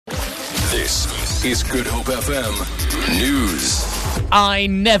This is Good Hope FM News. I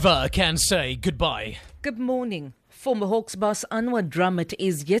never can say goodbye. Good morning. Former Hawks boss Anwa Dramat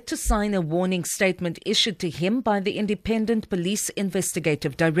is yet to sign a warning statement issued to him by the Independent Police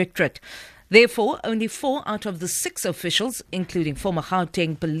Investigative Directorate. Therefore, only 4 out of the 6 officials, including former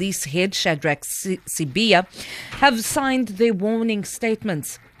Gauteng Police Head Shadrack Sibia, have signed their warning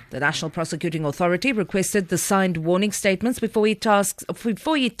statements. The National Prosecuting Authority requested the signed warning statements before he takes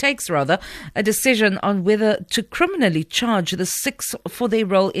a decision on whether to criminally charge the 6 for their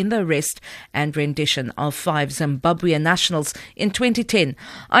role in the arrest and rendition of 5 Zimbabwean nationals in 2010.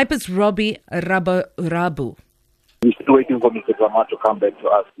 IPA's Robbie Rabu. We're still waiting for Mr. Dramat to come back to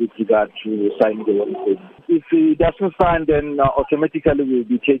us with regard to signing the warning statement. If he doesn't sign, then automatically we'll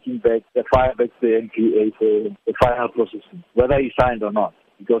be taking back the file back to the NPA for the final processing, whether he signed or not.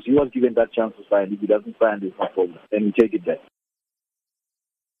 Because he was given that chance to sign. If he doesn't sign, there's no problem. Then we take it back.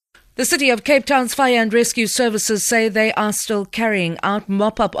 The City of Cape Town's Fire and Rescue Services say they are still carrying out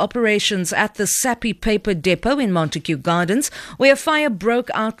mop-up operations at the Sappi Paper Depot in Montague Gardens, where a fire broke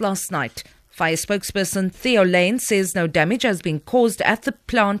out last night. Fire spokesperson Theo Lane says no damage has been caused at the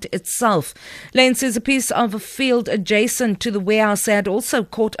plant itself. Lane says a piece of a field adjacent to the warehouse had also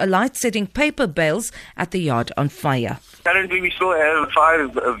caught alight, setting paper bales at the yard on fire. Currently, we still have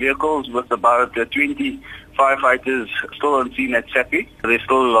 5 vehicles with about 20 firefighters still on scene at Sappi. There's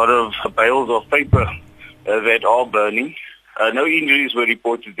still a lot of bales of paper that are burning. No injuries were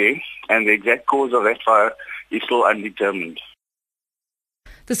reported there, and the exact cause of that fire is still undetermined.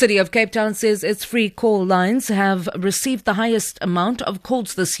 The City of Cape Town says its free call lines have received the highest amount of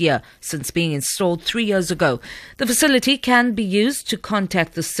calls this year since being installed 3 years ago. The facility can be used to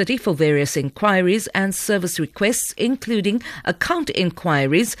contact the city for various inquiries and service requests, including account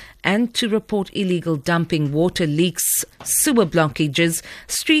inquiries, and to report illegal dumping, water leaks, sewer blockages,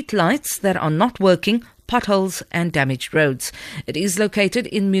 street lights that are not working, potholes and damaged roads. It is located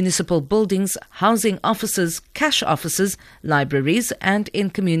in municipal buildings, housing offices, cash offices, libraries and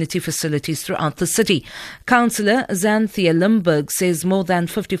in community facilities throughout the city. Councillor Xanthia Limburg says more than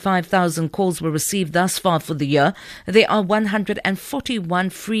 55,000 calls were received thus far for the year. There are 141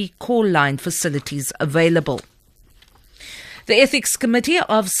 free call line facilities available. The Ethics Committee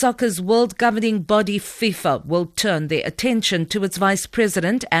of soccer's world governing body FIFA will turn their attention to its Vice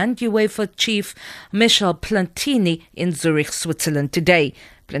President and UEFA Chief Michel Platini in Zurich, Switzerland today.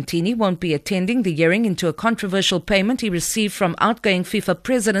 Platini won't be attending the hearing into a controversial payment he received from outgoing FIFA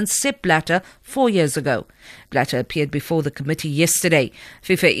President Sepp Blatter 4 years ago. Blatter appeared before the committee yesterday.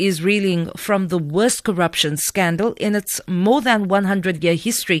 FIFA is reeling from the worst corruption scandal in its more than 100-year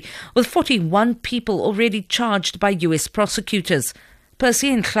history, with 41 people already charged by US prosecutors.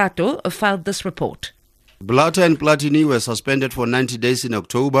 Percy Nkhato filed this report. Blatter and Platini were suspended for 90 days in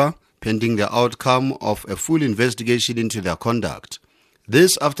October, pending the outcome of a full investigation into their conduct.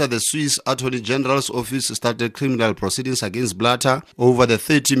 This after the Swiss Attorney General's office started criminal proceedings against Blatter over the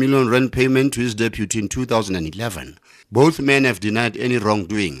 30 million rand payment to his deputy in 2011. Both men have denied any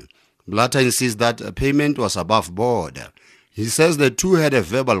wrongdoing. Blatter insists that a payment was above board. He says the two had a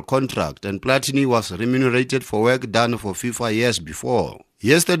verbal contract and Platini was remunerated for work done for FIFA years before.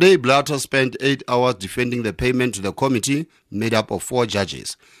 Yesterday, Blatter spent 8 hours defending the payment to the committee made up of 4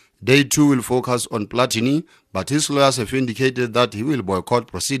 judges. They too will focus on Platini, but his lawyers have indicated that he will boycott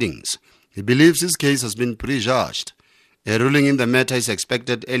proceedings. He believes his case has been prejudged. A ruling in the matter is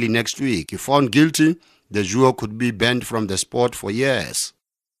expected early next week. If found guilty, the duo could be banned from the sport for years.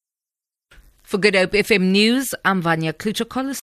 For Good Hope FM News, I'm Vanya Klucher.